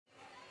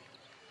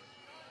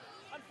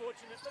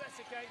unfortunate, but that's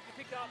okay. You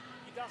pick up,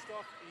 you dust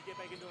off, and you get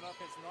back into an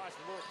offense. Nice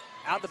look.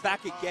 Out the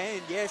back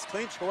again, yes.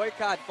 Clinch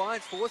Hoycard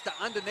finds Forster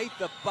underneath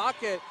the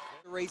bucket.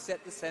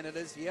 Reset the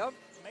Senators here.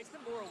 Makes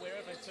them more aware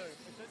of it too.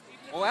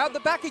 Oh, out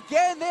the back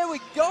again. There we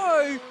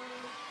go.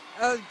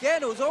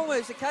 Again, it was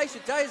almost a case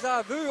of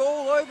deja vu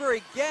all over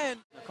again.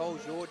 Nicole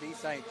Jordi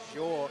St.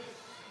 Jean,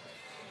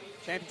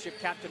 championship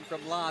captain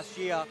from last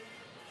year.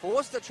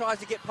 Forster tries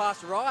to get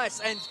past Rice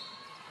and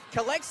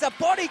collects the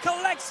body,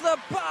 collects the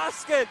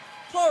basket.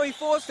 Chloe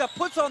Forster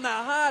puts on the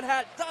hard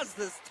hat, does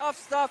this tough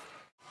stuff.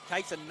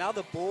 Takes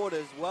another board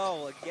as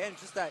well. Again,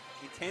 just that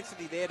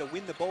intensity there to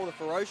win the ball, the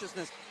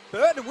ferociousness.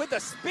 Burton with the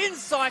spin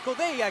cycle.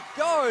 There you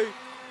go.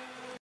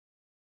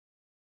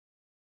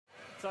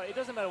 So it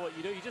doesn't matter what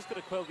you do, you just got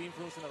to quell the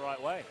influence in the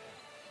right way.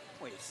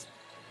 Well,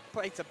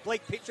 it's a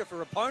bleak picture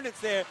for opponents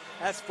there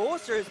as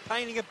Forster is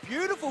painting a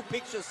beautiful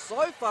picture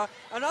so far.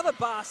 Another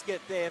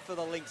basket there for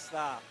the Lynx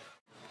star.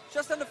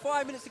 Just under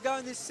 5 minutes to go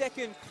in this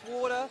second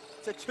quarter.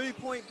 It's a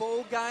 2-point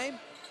ball game.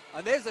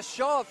 And there's a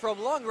shot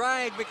from long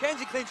range.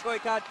 Mackenzie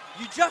Clinch-Hoycard,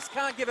 you just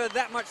can't give her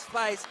that much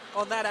space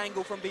on that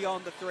angle from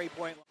beyond the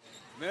 3-point line.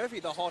 Murphy,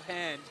 the hot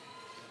hand.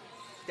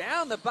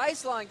 Down the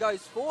baseline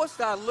goes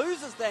Forster,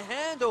 loses the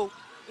handle.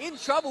 In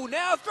trouble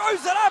now,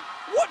 throws it up.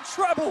 What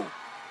trouble?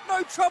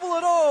 No trouble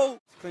at all.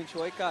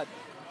 Clinch-Hoycard,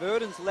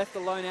 Burden's left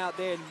alone out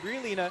there and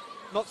really in a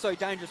not so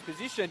dangerous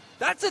position.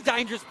 That's a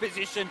dangerous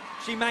position.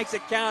 She makes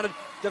it counted.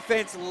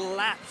 Defense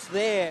laps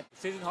there.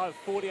 Season high of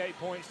 48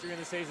 points during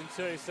the season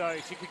too, so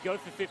she could go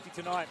for 50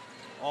 tonight.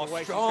 Oh,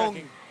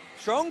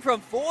 strong from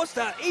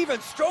Forster,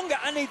 even stronger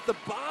underneath the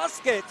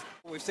basket.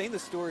 We've seen the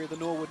story of the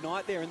Norwood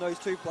night there in those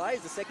two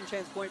plays, the second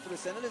chance point for the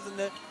Senators and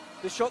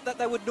the shot that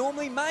they would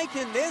normally make,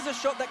 and there's a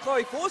shot that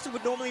Chloe Forster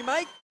would normally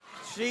make.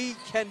 She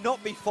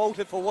cannot be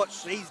faulted for what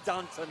she's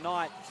done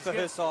tonight for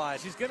her side.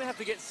 She's going to have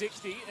to get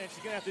 60, and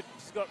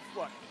she's got,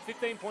 what,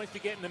 15 points to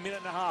get in a minute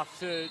and a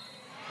half, and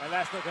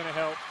that's not going to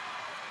help.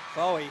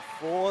 Chloe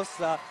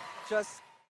Forster just